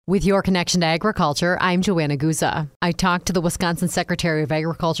With your connection to agriculture, I'm Joanna Guza. I talked to the Wisconsin Secretary of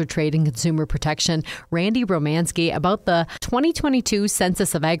Agriculture, Trade, and Consumer Protection, Randy Romanski, about the 2022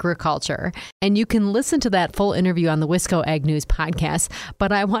 Census of Agriculture. And you can listen to that full interview on the Wisco Ag News podcast.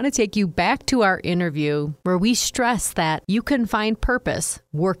 But I want to take you back to our interview where we stress that you can find purpose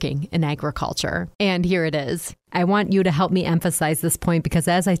working in agriculture. And here it is. I want you to help me emphasize this point because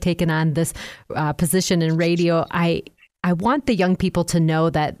as I've taken on this position in radio, I want the young people to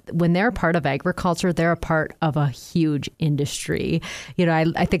know that when they're a part of agriculture, they're a part of a huge industry. You know,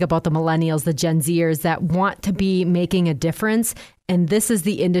 I think about the millennials, the Gen Zers that want to be making a difference. And this is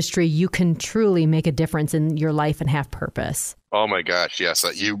the industry you can truly make a difference in your life and have purpose. Oh my gosh, yes.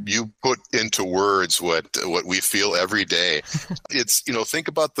 You put into words what we feel every day. It's, think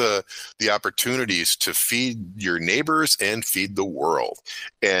about the opportunities to feed your neighbors and feed the world.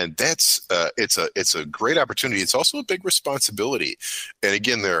 And that's it's a great opportunity. It's also a big responsibility. And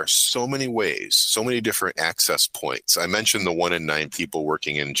again, there are so many ways, so many different access points. I mentioned the 1 in 9 people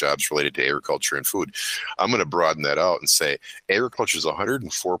working in jobs related to agriculture and food. I'm going to broaden that out and say agriculture is a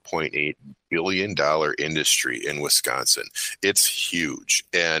 $104.8 billion industry in Wisconsin. It's huge,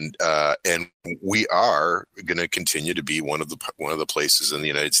 and we are going to continue to be one of the places in the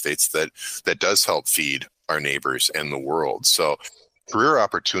United States that does help feed our neighbors and the world. So career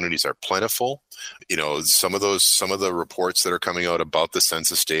opportunities are plentiful. Some of the reports that are coming out about the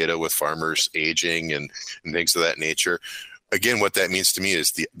census data with farmers aging and things of that nature. Again, what that means to me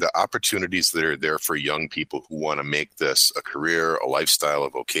is the opportunities that are there for young people who want to make this a career, a lifestyle, a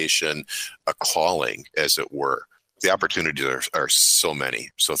vocation, a calling, as it were. The opportunities are so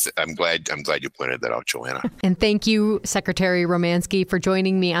many. So I'm glad you pointed that out, Joanna. And thank you, Secretary Romanski, for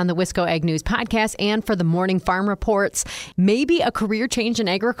joining me on the Wisco Ag News podcast and for the Morning Farm Reports. Maybe a career change in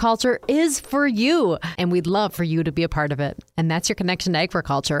agriculture is for you, and we'd love for you to be a part of it. And that's your connection to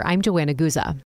agriculture. I'm Joanna Guza.